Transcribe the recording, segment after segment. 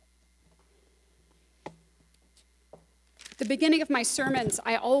the beginning of my sermons,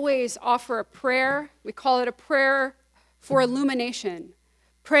 I always offer a prayer. We call it a prayer for illumination,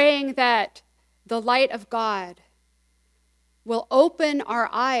 praying that the light of God will open our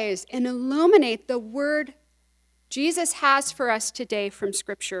eyes and illuminate the word Jesus has for us today from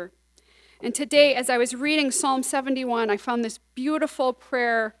Scripture. And today, as I was reading Psalm 71, I found this beautiful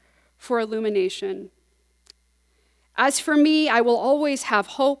prayer for illumination. As for me, I will always have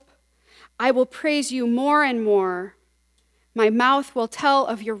hope. I will praise you more and more. My mouth will tell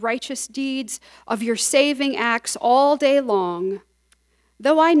of your righteous deeds, of your saving acts all day long.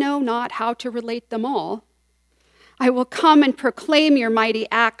 Though I know not how to relate them all, I will come and proclaim your mighty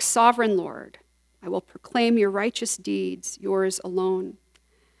acts, sovereign Lord. I will proclaim your righteous deeds, yours alone.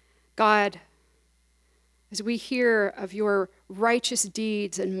 God, as we hear of your righteous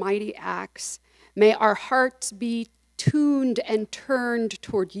deeds and mighty acts, may our hearts be tuned and turned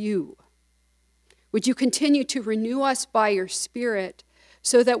toward you. Would you continue to renew us by your Spirit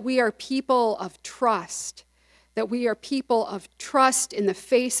so that we are people of trust, that we are people of trust in the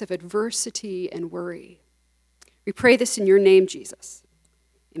face of adversity and worry. We pray this in your name, Jesus.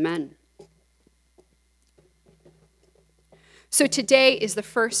 Amen. So today is the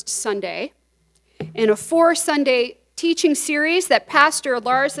first Sunday in a 4-Sunday teaching series that Pastor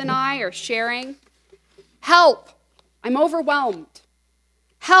Lars and I are sharing. Help, I'm overwhelmed.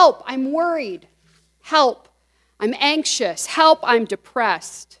 Help, I'm worried. Help, I'm anxious. Help, I'm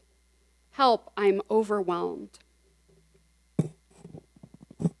depressed. Help, I'm overwhelmed.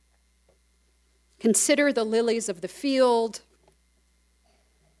 Consider the lilies of the field.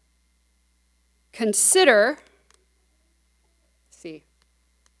 Consider,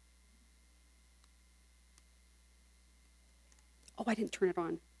 I didn't turn it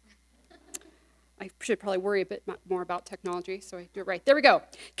on. I should probably worry a bit more about technology, so I do it right. There we go.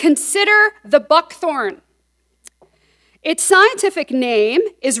 Consider the buckthorn. Its scientific name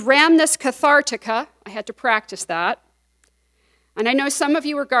is Rhamnus cathartica. I had to practice that. And I know some of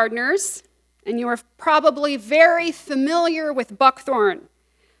you are gardeners, and you are probably very familiar with buckthorn.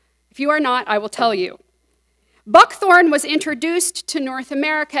 If you are not, I will tell you. Buckthorn was introduced to North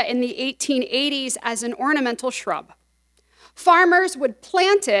America in the 1880s as an ornamental shrub. Farmers would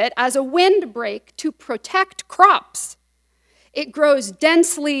plant it as a windbreak to protect crops. It grows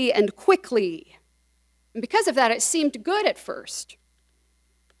densely and quickly. And because of that, it seemed good at first.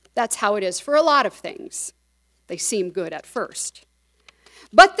 That's how it is for a lot of things. They seem good at first.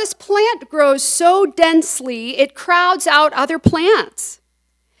 But this plant grows so densely, it crowds out other plants.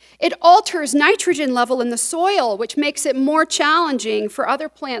 It alters nitrogen level in the soil, which makes it more challenging for other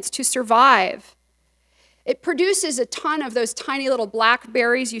plants to survive. It produces a ton of those tiny little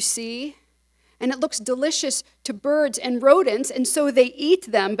blackberries you see, and it looks delicious to birds and rodents, and so they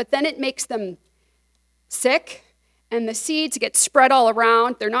eat them, but then it makes them sick, and the seeds get spread all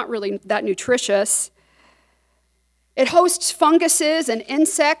around. They're not really that nutritious. It hosts funguses and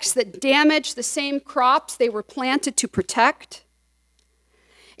insects that damage the same crops they were planted to protect.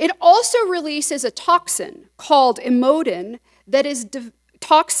 It also releases a toxin called emodin that is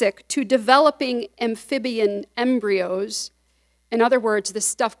toxic to developing amphibian embryos. In other words, this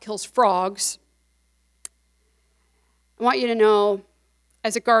stuff kills frogs. I want you to know,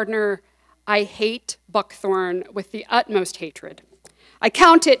 as a gardener, I hate buckthorn with the utmost hatred. I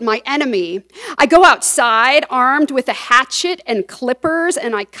count it my enemy. I go outside armed with a hatchet and clippers,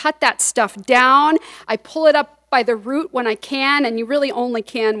 and I cut that stuff down. I pull it up by the root when I can, and you really only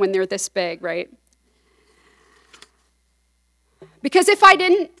can when they're this big, right? Because if I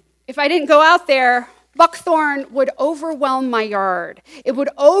didn't go out there, buckthorn would overwhelm my yard. It would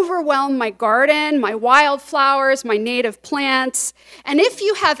overwhelm my garden, my wildflowers, my native plants. And if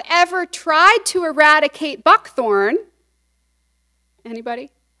you have ever tried to eradicate buckthorn, anybody?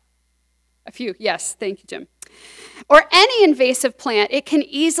 A few, yes, thank you, Jim. Or any invasive plant, it can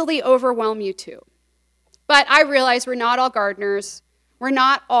easily overwhelm you too. But I realize we're not all gardeners. We're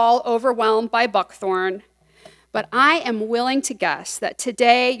not all overwhelmed by buckthorn. But I am willing to guess that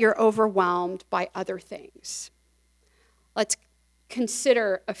today you're overwhelmed by other things. Let's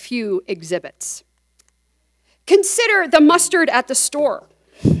consider a few exhibits. Consider the mustard at the store.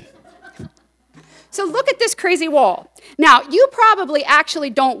 So look at this crazy wall. Now, you probably actually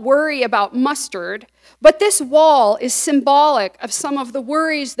don't worry about mustard, but this wall is symbolic of some of the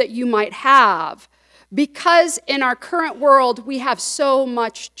worries that you might have, because in our current world, we have so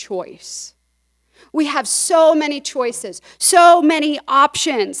much choice. We have so many choices, so many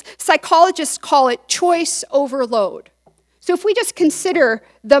options. Psychologists call it choice overload. So if we just consider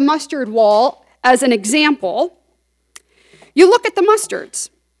the mustard wall as an example, you look at the mustards,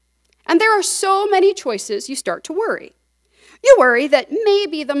 and there are so many choices, you start to worry. You worry that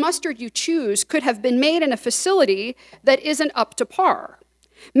maybe the mustard you choose could have been made in a facility that isn't up to par.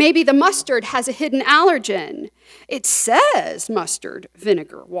 Maybe the mustard has a hidden allergen. It says mustard,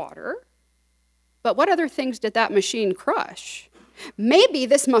 vinegar, water. But what other things did that machine crush? Maybe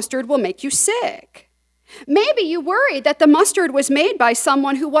this mustard will make you sick. Maybe you worry that the mustard was made by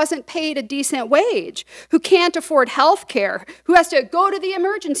someone who wasn't paid a decent wage, who can't afford health care, who has to go to the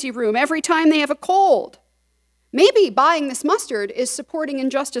emergency room every time they have a cold. Maybe buying this mustard is supporting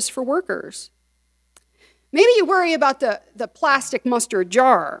injustice for workers. Maybe you worry about the plastic mustard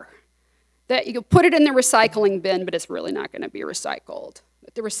jar, that you can put it in the recycling bin, but it's really not going to be recycled.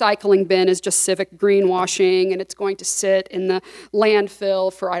 The recycling bin is just civic greenwashing, and it's going to sit in the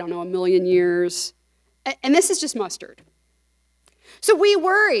landfill for, 1 million years. And this is just mustard. So we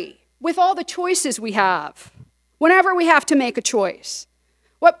worry with all the choices we have, whenever we have to make a choice.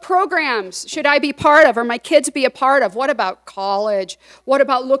 What programs should I be part of or my kids be a part of? What about college? What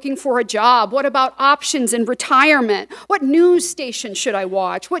about looking for a job? What about options in retirement? What news station should I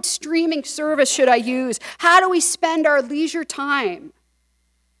watch? What streaming service should I use? How do we spend our leisure time?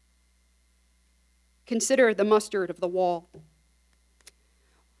 Consider the mustard of the wall.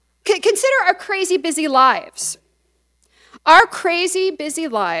 Consider our crazy busy lives. Our crazy busy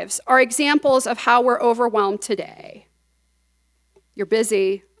lives are examples of how we're overwhelmed today. You're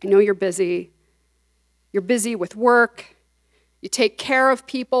busy. I know you're busy. You're busy with work. You take care of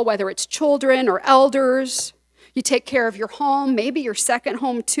people, whether it's children or elders. You take care of your home, maybe your second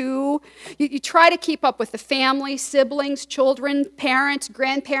home too. You try to keep up with the family, siblings, children, parents,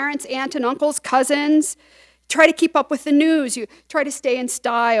 grandparents, aunts and uncles, cousins. Try to keep up with the news. You try to stay in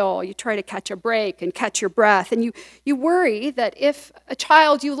style. You try to catch a break and catch your breath. And you worry that if a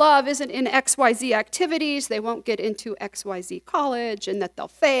child you love isn't in XYZ activities, they won't get into XYZ college, and that they'll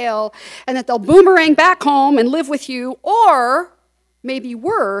fail, and that they'll boomerang back home and live with you, or maybe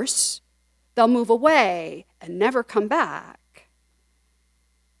worse, they'll move away and never come back.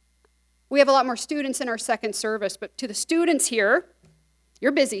 We have a lot more students in our second service, but to the students here,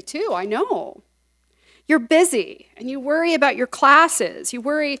 you're busy too, I know. You're busy, and you worry about your classes. You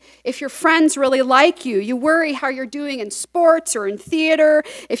worry if your friends really like you. You worry how you're doing in sports or in theater,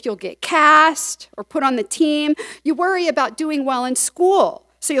 if you'll get cast or put on the team. You worry about doing well in school,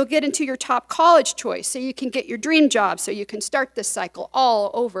 so you'll get into your top college choice, so you can get your dream job, so you can start this cycle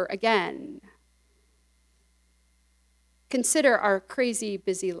all over again. Consider our crazy,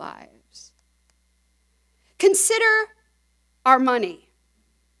 busy lives. Consider our money.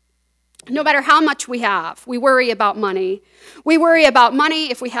 No matter how much we have, we worry about money. We worry about money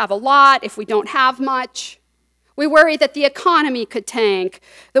if we have a lot, if we don't have much. We worry that the economy could tank,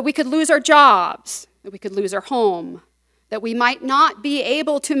 that we could lose our jobs, that we could lose our home, that we might not be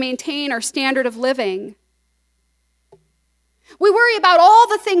able to maintain our standard of living. We worry about all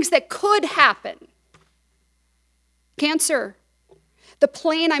the things that could happen. Cancer. The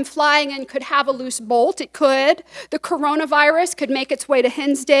plane I'm flying in could have a loose bolt. It could. The coronavirus could make its way to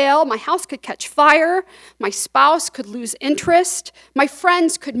Hinsdale. My house could catch fire. My spouse could lose interest. My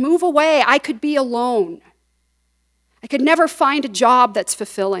friends could move away. I could be alone. I could never find a job that's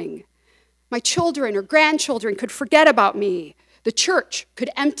fulfilling. My children or grandchildren could forget about me. The church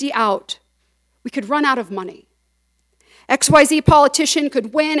could empty out. We could run out of money. XYZ politician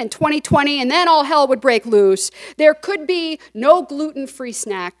could win in 2020, and then all hell would break loose. There could be no gluten-free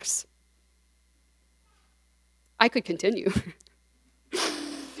snacks. I could continue.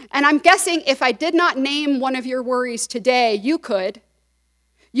 And I'm guessing if I did not name one of your worries today, you could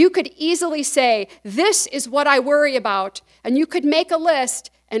easily say, this is what I worry about, and you could make a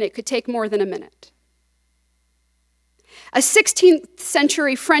list, and it could take more than a minute. A 16th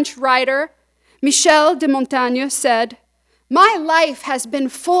century French writer, Michel de Montaigne, said, "My life has been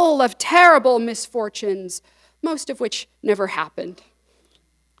full of terrible misfortunes, most of which never happened."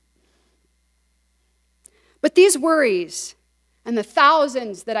 But these worries and the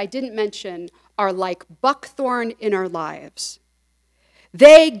thousands that I didn't mention are like buckthorn in our lives.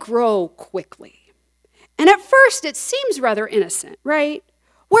 They grow quickly. And at first it seems rather innocent, right?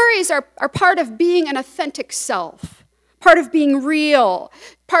 Worries are part of being an authentic self, part of being real,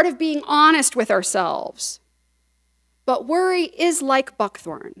 part of being honest with ourselves. But worry is like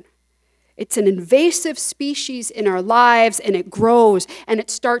buckthorn. It's an invasive species in our lives, and it grows, and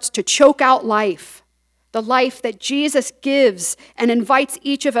it starts to choke out life, the life that Jesus gives and invites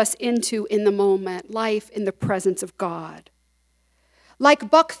each of us into in the moment, life in the presence of God.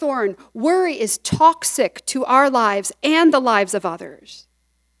 Like buckthorn, worry is toxic to our lives and the lives of others.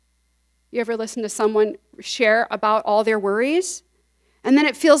 You ever listen to someone share about all their worries? And then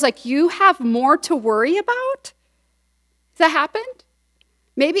it feels like you have more to worry about? that happened?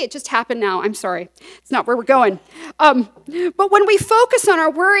 Maybe it just happened now. I'm sorry. It's not where we're going. But when we focus on our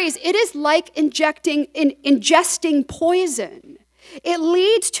worries, it is like ingesting poison. It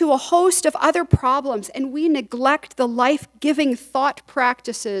leads to a host of other problems, and we neglect the life-giving thought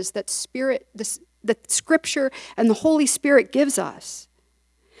practices that Scripture and the Holy Spirit gives us.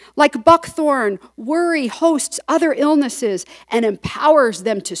 Like buckthorn, worry hosts other illnesses and empowers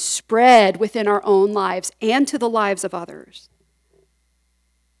them to spread within our own lives and to the lives of others.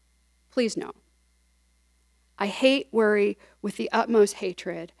 Please know, I hate worry with the utmost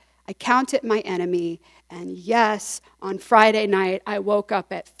hatred. I count it my enemy. And yes, on Friday night, I woke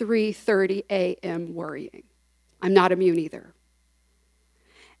up at 3:30 a.m. worrying. I'm not immune either.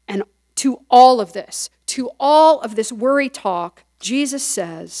 And to all of this worry talk, Jesus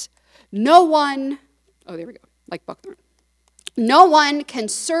says, no one can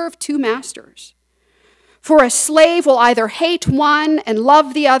serve two masters. For a slave will either hate one and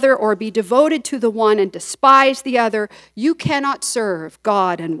love the other, or be devoted to the one and despise the other. You cannot serve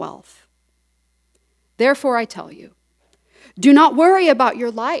God and wealth. Therefore, I tell you, do not worry about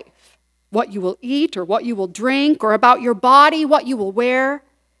your life, what you will eat or what you will drink, or about your body, what you will wear.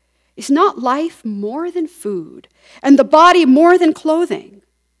 Is not life more than food, and the body more than clothing?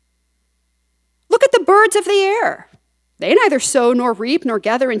 Look at the birds of the air. They neither sow nor reap nor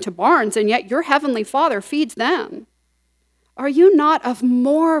gather into barns, and yet your heavenly Father feeds them. Are you not of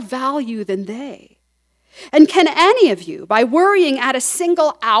more value than they? And can any of you, by worrying, add a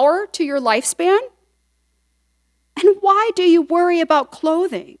single hour to your lifespan? And why do you worry about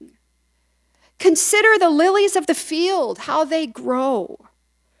clothing? Consider the lilies of the field, how they grow.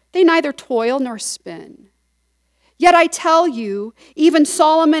 They neither toil nor spin. Yet I tell you, even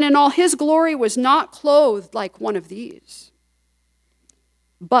Solomon in all his glory was not clothed like one of these.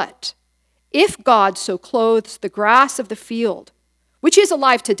 But if God so clothes the grass of the field, which is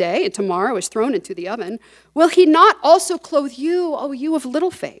alive today and tomorrow is thrown into the oven, will he not also clothe you, O you of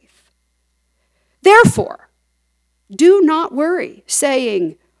little faith? Therefore, do not worry,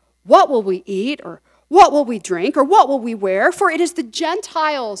 saying, what will we eat, or what will we drink, or what will we wear? For it is the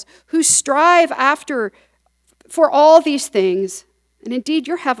Gentiles who strive for all these things, and indeed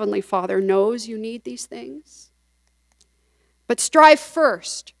your heavenly Father knows you need these things. But strive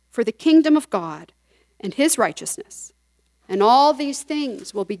first for the kingdom of God and his righteousness, and all these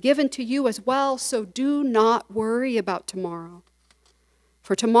things will be given to you as well, so do not worry about tomorrow.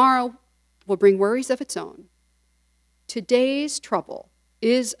 For tomorrow will bring worries of its own. Today's trouble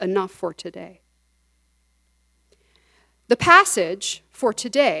is enough for today. The passage for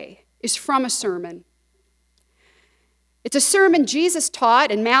today is from a sermon. It's a sermon Jesus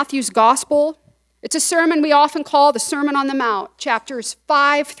taught in Matthew's Gospel. It's a sermon we often call the Sermon on the Mount, chapters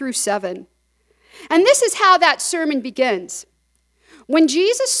 5 through 7. And this is how that sermon begins. When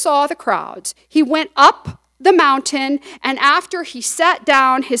Jesus saw the crowds, he went up the mountain, and after he sat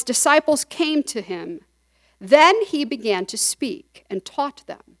down, his disciples came to him. Then he began to speak and taught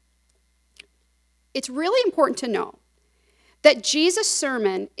them. It's really important to know that Jesus'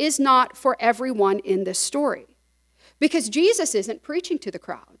 sermon is not for everyone in this story. Because Jesus isn't preaching to the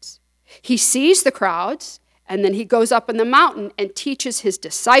crowds. He sees the crowds, and then he goes up on the mountain and teaches his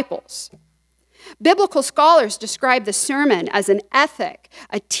disciples. Biblical scholars describe the sermon as an ethic,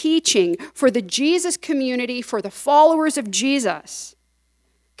 a teaching for the Jesus community, for the followers of Jesus.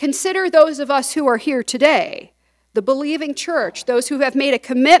 Consider those of us who are here today, the believing church, those who have made a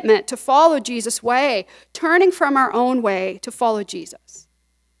commitment to follow Jesus' way, turning from our own way to follow Jesus.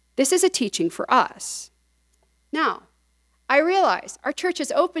 This is a teaching for us. Now, I realize our church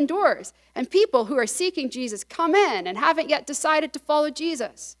has open doors, and people who are seeking Jesus come in and haven't yet decided to follow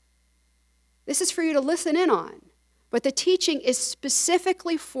Jesus. This is for you to listen in on. But the teaching is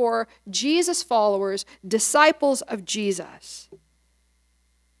specifically for Jesus followers, disciples of Jesus,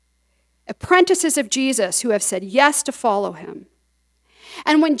 apprentices of Jesus who have said yes to follow him.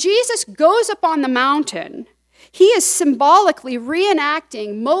 And when Jesus goes up on the mountain, he is symbolically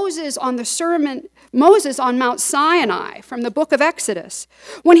reenacting Moses on Mount Sinai from the book of Exodus,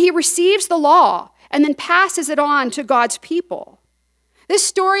 when he receives the law and then passes it on to God's people. This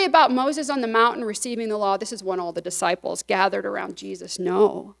story about Moses on the mountain receiving the law, this is when all the disciples gathered around Jesus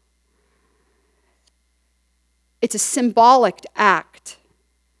know. It's a symbolic act.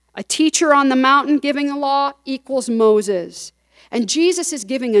 A teacher on the mountain giving the law equals Moses. And Jesus is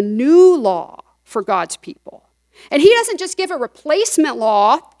giving a new law for God's people. And he doesn't just give a replacement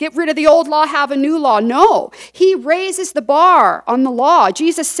law, get rid of the old law, have a new law. No, he raises the bar on the law.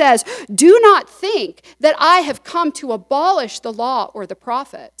 Jesus says, do not think that I have come to abolish the law or the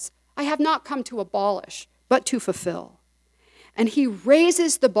prophets. I have not come to abolish, but to fulfill. and he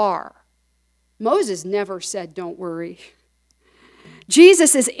raises the bar. Moses never said, don't worry.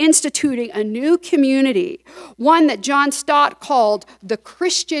 Jesus is instituting a new community, one that John Stott called the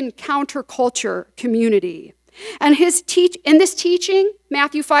Christian counterculture community. And in this teaching,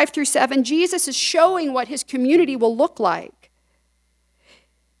 Matthew 5-7, Jesus is showing what his community will look like.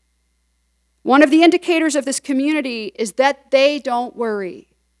 One of the indicators of this community is that they don't worry.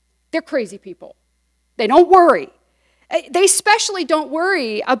 They're crazy people. They don't worry. They especially don't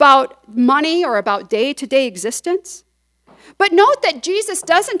worry about money or about day-to-day existence. But note that Jesus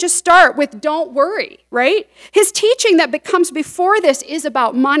doesn't just start with don't worry, right? His teaching that becomes before this is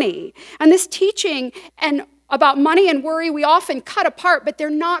about money. And this teaching and about money and worry we often cut apart, but they're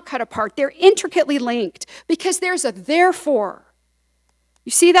not cut apart. They're intricately linked because there's a therefore.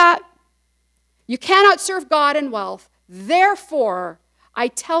 You see that? You cannot serve God and wealth. Therefore, I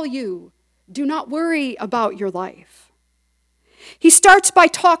tell you, do not worry about your life. He starts by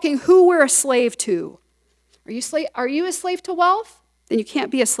talking who we're a slave to. Are you a slave to wealth? Then you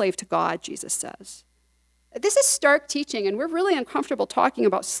can't be a slave to God, Jesus says. This is stark teaching, and we're really uncomfortable talking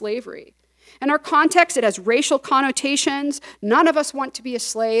about slavery. In our context, it has racial connotations. None of us want to be a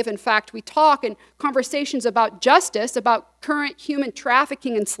slave. In fact, we talk in conversations about justice, about current human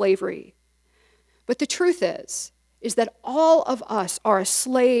trafficking and slavery. But the truth is that all of us are a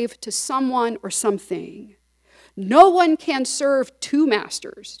slave to someone or something. No one can serve two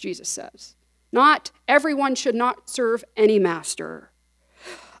masters, Jesus says. Not everyone should not serve any master.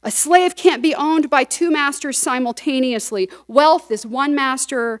 A slave can't be owned by two masters simultaneously. Wealth is one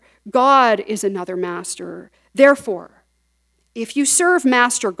master, God is another master. Therefore, if you serve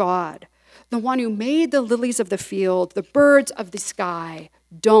Master God, the one who made the lilies of the field, the birds of the sky,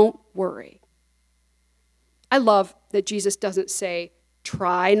 don't worry. I love that Jesus doesn't say,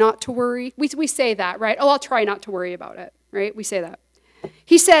 try not to worry. We say that, right? Oh, I'll try not to worry about it, right? We say that.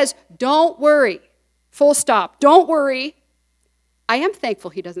 He says, don't worry, full stop. Don't worry. I am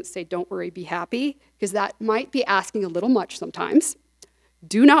thankful he doesn't say, don't worry, be happy, because that might be asking a little much sometimes.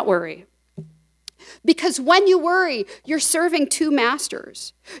 Do not worry. Because when you worry, you're serving two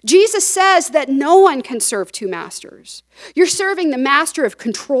masters. Jesus says that no one can serve two masters. You're serving the master of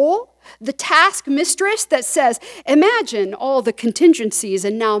control, the task mistress that says, imagine all the contingencies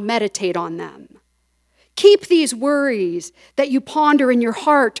and now meditate on them. Keep these worries that you ponder in your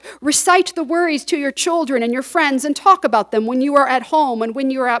heart. Recite the worries to your children and your friends and talk about them when you are at home and when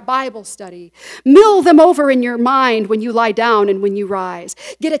you are at Bible study. Mill them over in your mind when you lie down and when you rise.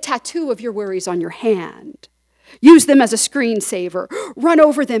 Get a tattoo of your worries on your hand. Use them as a screensaver. Run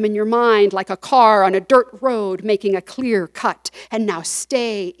over them in your mind like a car on a dirt road making a clear cut. And now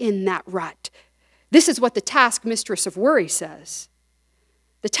stay in that rut. This is what the task mistress of worry says.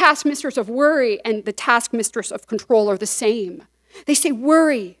 The taskmistress of worry and the taskmistress of control are the same. They say,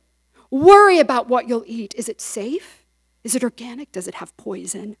 worry. Worry about what you'll eat. Is it safe? Is it organic? Does it have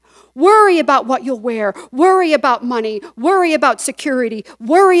poison? Worry about what you'll wear. Worry about money. Worry about security.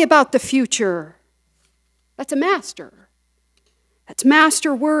 Worry about the future. That's a master. That's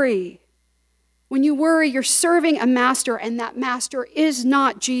master worry. When you worry, you're serving a master, and that master is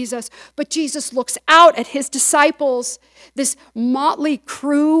not Jesus. But Jesus looks out at his disciples, this motley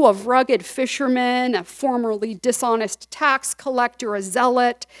crew of rugged fishermen, a formerly dishonest tax collector, a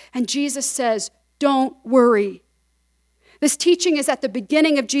zealot, and Jesus says, don't worry. This teaching is at the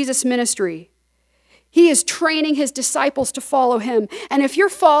beginning of Jesus' ministry. He is training his disciples to follow him. And if you're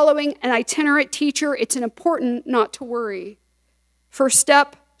following an itinerant teacher, it's important not to worry. First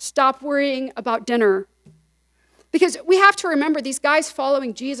step, stop worrying about dinner. Because we have to remember these guys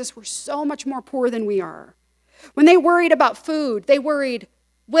following Jesus were so much more poor than we are. When they worried about food, they worried,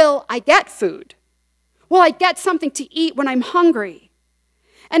 will I get food? Will I get something to eat when I'm hungry?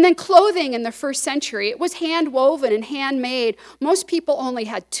 And then clothing in the first century, it was hand woven and handmade. Most people only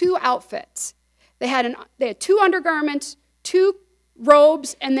had two outfits. They had two undergarments, two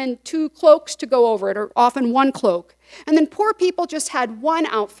robes, and then two cloaks to go over it, or often one cloak. And then poor people just had one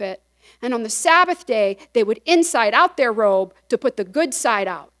outfit, and on the Sabbath day, they would inside out their robe to put the good side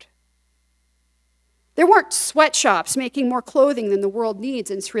out. There weren't sweatshops making more clothing than the world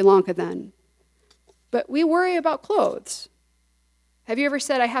needs in Sri Lanka then. But we worry about clothes. Have you ever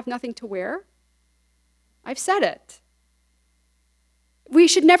said, I have nothing to wear? I've said it. We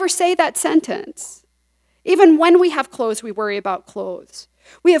should never say that sentence. Even when we have clothes, we worry about clothes.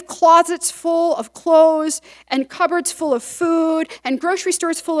 We have closets full of clothes and cupboards full of food and grocery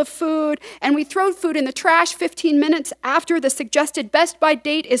stores full of food, and we throw food in the trash 15 minutes after the suggested best by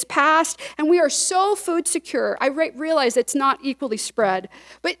date is passed, and we are so food secure. I realize it's not equally spread,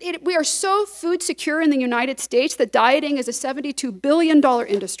 but we are so food secure in the United States that dieting is a $72 billion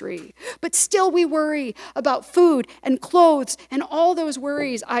industry. But still we worry about food and clothes and all those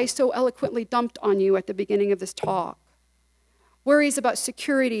worries I so eloquently dumped on you at the beginning of this talk. Worries about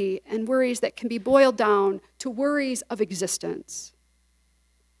security and worries that can be boiled down to worries of existence.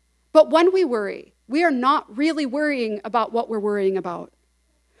 But when we worry, we are not really worrying about what we're worrying about.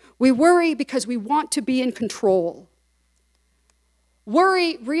 We worry because we want to be in control.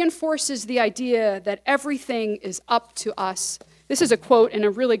 Worry reinforces the idea that everything is up to us. This is a quote in a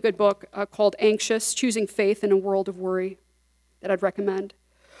really good book called Anxious, Choosing Faith in a World of Worry, that I'd recommend.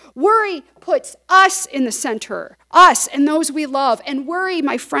 Worry puts us in the center, us and those we love. And worry,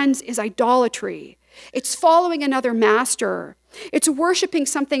 my friends, is idolatry. It's following another master. It's worshiping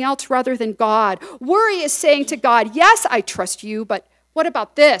something else rather than God. Worry is saying to God, yes, I trust you, but what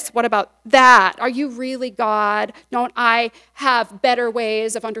about this? What about that? Are you really God? Don't I have better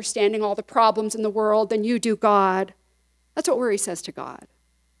ways of understanding all the problems in the world than you do, God? That's what worry says to God.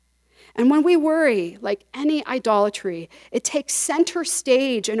 And when we worry, like any idolatry, it takes center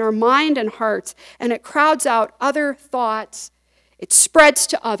stage in our mind and hearts, and it crowds out other thoughts, it spreads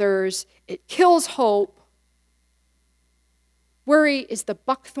to others, it kills hope. Worry is the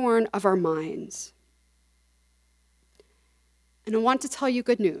buckthorn of our minds. And I want to tell you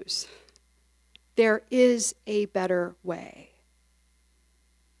good news. There is a better way.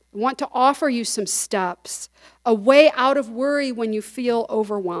 I want to offer you some steps, a way out of worry when you feel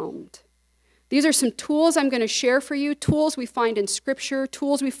overwhelmed. These are some tools I'm going to share for you, tools we find in Scripture,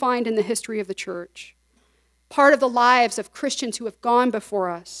 tools we find in the history of the church, part of the lives of Christians who have gone before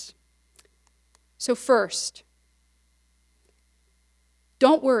us. So first,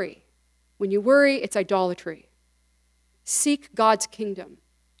 don't worry. When you worry, it's idolatry. Seek God's kingdom.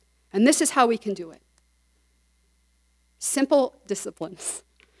 And this is how we can do it. Simple disciplines.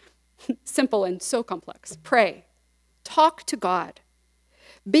 Simple and so complex. Pray. Talk to God.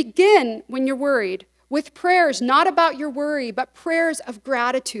 Begin, when you're worried, with prayers not about your worry, but prayers of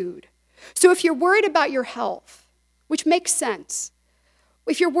gratitude. So if you're worried about your health, which makes sense,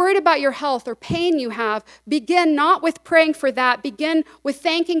 if you're worried about your health or pain you have, begin not with praying for that. Begin with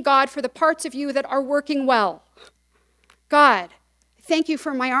thanking God for the parts of you that are working well. God, thank you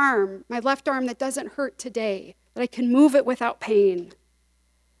for my arm, my left arm that doesn't hurt today, that I can move it without pain.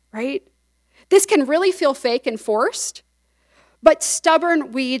 Right? This can really feel fake and forced, but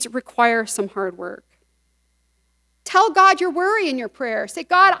stubborn weeds require some hard work. Tell God your worry in your prayer. Say,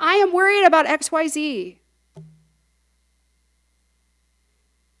 God, I am worried about XYZ.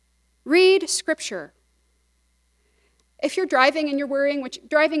 Read Scripture. If you're driving and you're worrying, which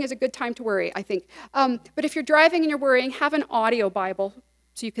driving is a good time to worry, I think, but if you're driving and you're worrying, have an audio Bible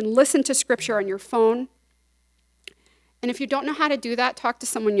so you can listen to Scripture on your phone. And if you don't know how to do that, talk to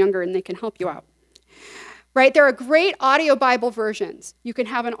someone younger and they can help you out. Right? There are great audio Bible versions. You can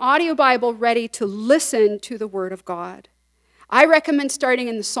have an audio Bible ready to listen to the Word of God. I recommend starting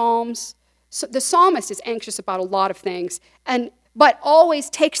in the Psalms. So the psalmist is anxious about a lot of things, but always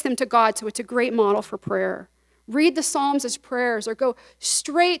takes them to God, so it's a great model for prayer. Read the Psalms as prayers, or go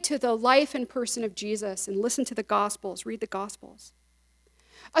straight to the life and person of Jesus and listen to the Gospels. Read the Gospels.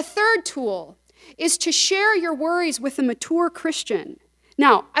 A third tool is to share your worries with a mature Christian.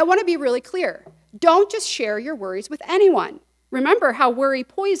 Now, I want to be really clear. Don't just share your worries with anyone. Remember how worry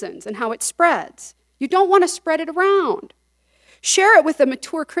poisons and how it spreads. You don't want to spread it around. Share it with a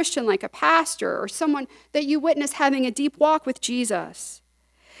mature Christian like a pastor or someone that you witness having a deep walk with Jesus.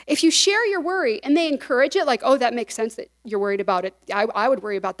 If you share your worry and they encourage it, like, oh, that makes sense that you're worried about it. I would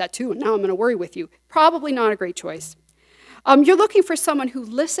worry about that too, and now I'm going to worry with you. Probably not a great choice. You're looking for someone who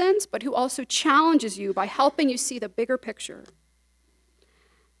listens, but who also challenges you by helping you see the bigger picture.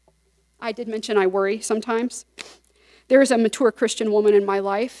 I did mention I worry sometimes. There is a mature Christian woman in my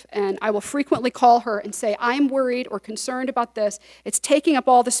life, and I will frequently call her and say, I'm worried or concerned about this. It's taking up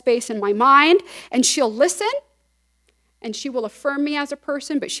all the space in my mind, and she'll listen, and she will affirm me as a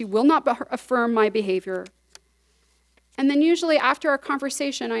person, but she will not affirm my behavior. And then usually after our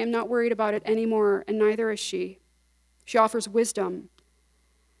conversation, I am not worried about it anymore, and neither is she. She offers wisdom.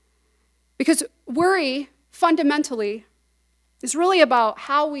 Because worry, fundamentally, is really about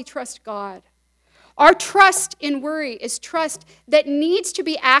how we trust God. Our trust in worry is trust that needs to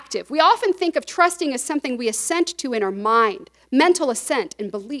be active. We often think of trusting as something we assent to in our mind, mental assent and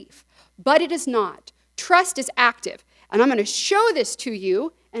belief, but it is not. Trust is active. And I'm going to show this to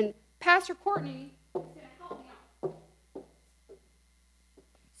you, and Pastor Courtney is going to help me out.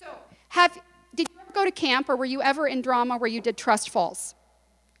 So, did you ever go to camp, or were you ever in drama where you did trust falls?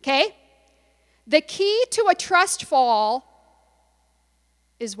 Okay? The key to a trust fall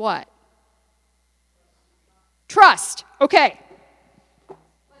is what? Trust. Okay.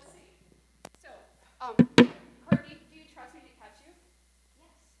 Let's see. So, Courtney, do you trust me to catch you?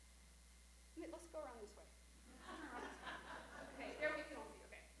 Yes. Let's go around this way. Okay, there we can all see.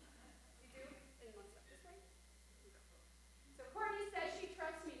 Okay. You do? And one step this way. So Courtney says she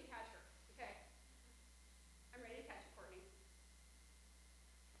trusts me to catch her. Okay. I'm ready to catch you, Courtney.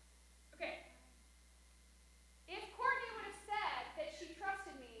 Okay. If Courtney would have said that she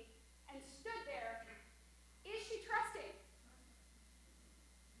trusted me and stood there, is she trusting?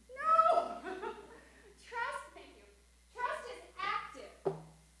 No! Trust, thank you. Trust is active.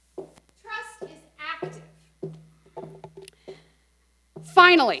 Trust is active.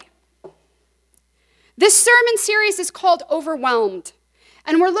 Finally, this sermon series is called Overwhelmed.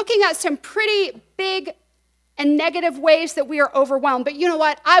 And we're looking at some pretty big and negative ways that we are overwhelmed. But you know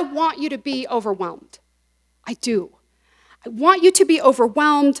what? I want you to be overwhelmed. I do. I want you to be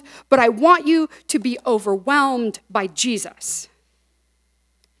overwhelmed, but I want you to be overwhelmed by Jesus.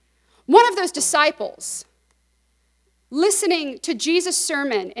 One of those disciples listening to Jesus'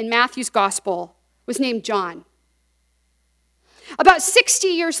 sermon in Matthew's gospel was named John. About 60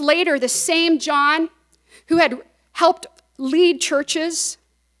 years later, the same John who had helped lead churches,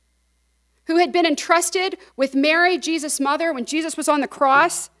 who had been entrusted with Mary, Jesus' mother, when Jesus was on the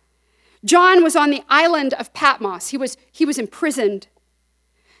cross, John was on the island of Patmos. He was imprisoned.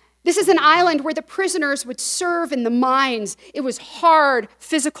 This is an island where the prisoners would serve in the mines. It was hard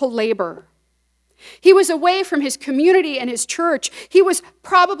physical labor. He was away from his community and his church. He was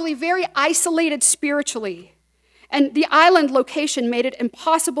probably very isolated spiritually. And the island location made it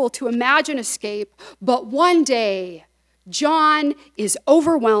impossible to imagine escape. But one day, John is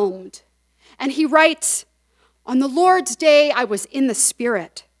overwhelmed. And he writes, "On the Lord's day, I was in the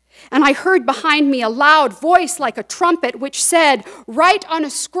Spirit. And I heard behind me a loud voice like a trumpet, which said, 'Write on a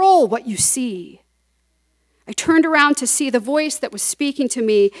scroll what you see.' I turned around to see the voice that was speaking to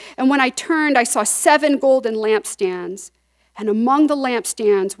me, and when I turned, I saw 7 golden lampstands. And among the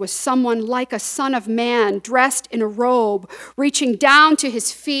lampstands was someone like a son of man, dressed in a robe, reaching down to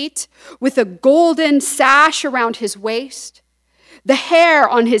his feet, with a golden sash around his waist. The hair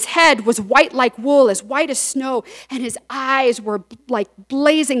on his head was white like wool, as white as snow, and his eyes were like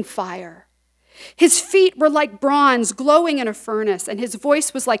blazing fire. His feet were like bronze glowing in a furnace, and his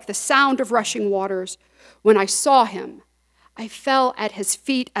voice was like the sound of rushing waters. When I saw him, I fell at his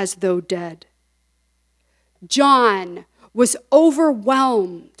feet as though dead." John was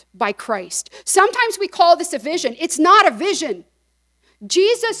overwhelmed by Christ. Sometimes we call this a vision. It's not a vision.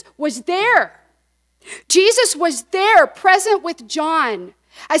 Jesus was there. Jesus was there, present with John,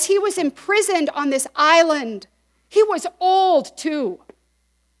 as he was imprisoned on this island. He was old too.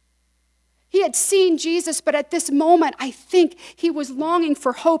 He had seen Jesus, but at this moment, I think he was longing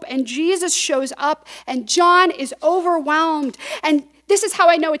for hope, and Jesus shows up, and John is overwhelmed. And this is how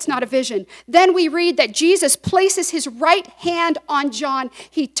I know it's not a vision. Then we read that Jesus places his right hand on John.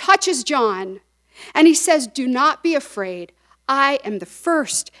 He touches John, and he says, "Do not be afraid. I am the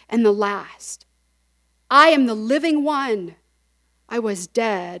first and the last. I am the living one. I was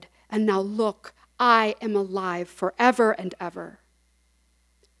dead, and now look, I am alive forever and ever."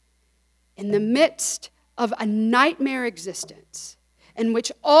 In the midst of a nightmare existence, in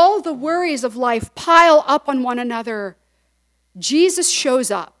which all the worries of life pile up on one another, Jesus shows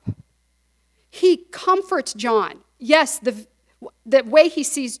up. He comforts John. Yes, the way he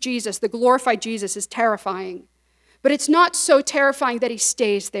sees Jesus, the glorified Jesus, is terrifying. But it's not so terrifying that he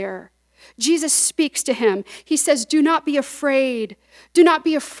stays there. Jesus speaks to him. He says, "Do not be afraid. Do not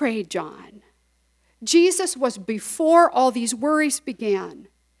be afraid, John." Jesus was before all these worries began.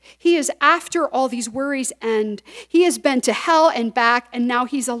 He is after all these worries end. He has been to hell and back, and now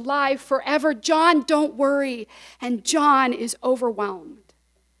he's alive forever. John, don't worry. And John is overwhelmed.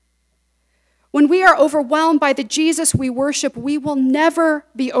 When we are overwhelmed by the Jesus we worship, we will never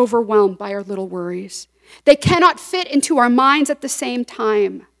be overwhelmed by our little worries. They cannot fit into our minds at the same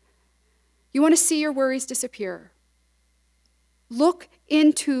time. You want to see your worries disappear? Look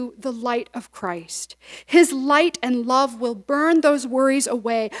into the light of Christ. His light and love will burn those worries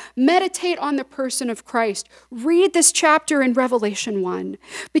away. Meditate on the person of Christ. Read this chapter in Revelation 1,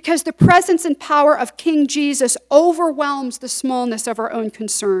 because the presence and power of King Jesus overwhelms the smallness of our own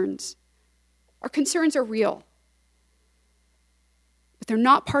concerns. Our concerns are real, but they're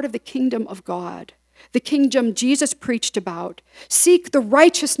not part of the kingdom of God. the kingdom Jesus preached about. Seek the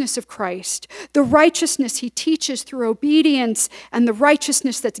righteousness of Christ, the righteousness he teaches through obedience, and the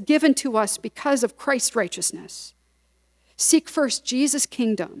righteousness that's given to us because of Christ's righteousness. Seek first Jesus'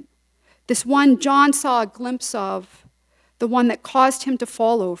 kingdom, this one John saw a glimpse of, the one that caused him to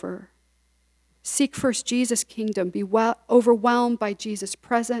fall over. Seek first Jesus' kingdom, be overwhelmed by Jesus'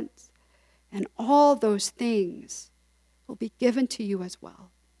 presence, and all those things will be given to you as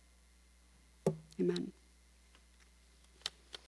well. Amen.